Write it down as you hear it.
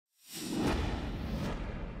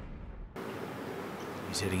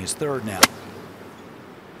He's hitting his third now.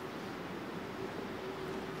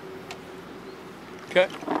 Okay.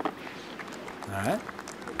 All right.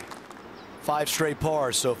 5 straight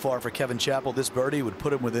pars so far for Kevin Chappell. This birdie would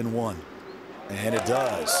put him within 1. And it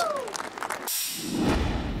does.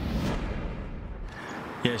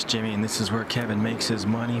 Yes, Jimmy, and this is where Kevin makes his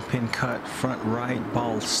money. Pin cut, front right,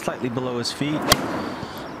 ball slightly below his feet.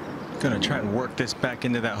 Gonna try and work this back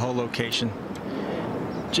into that hole location.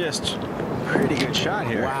 Just pretty good shot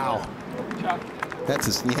here. Wow. Yeah,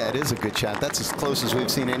 it is a good shot. That's as close as we've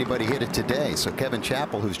seen anybody hit it today. So Kevin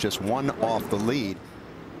Chappell, who's just 1 off the lead.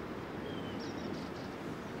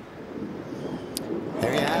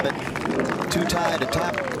 There you have it. 2 tied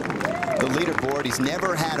atop the leaderboard. He's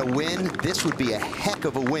never had a win. This would be a heck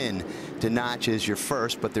of a win to notch as your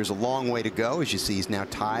first, but there's a long way to go. As you see, he's now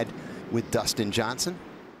tied with Dustin Johnson.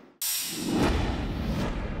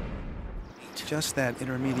 Just that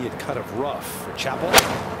intermediate cut of rough for Chappell.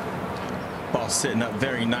 Ball sitting up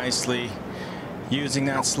very nicely, using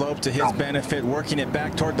that slope to his benefit, working it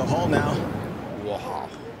back toward the hole now. Wow.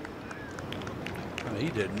 And he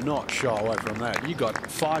did not shy away from that. You got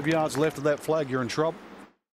 5 yards left of that flag, you're in trouble.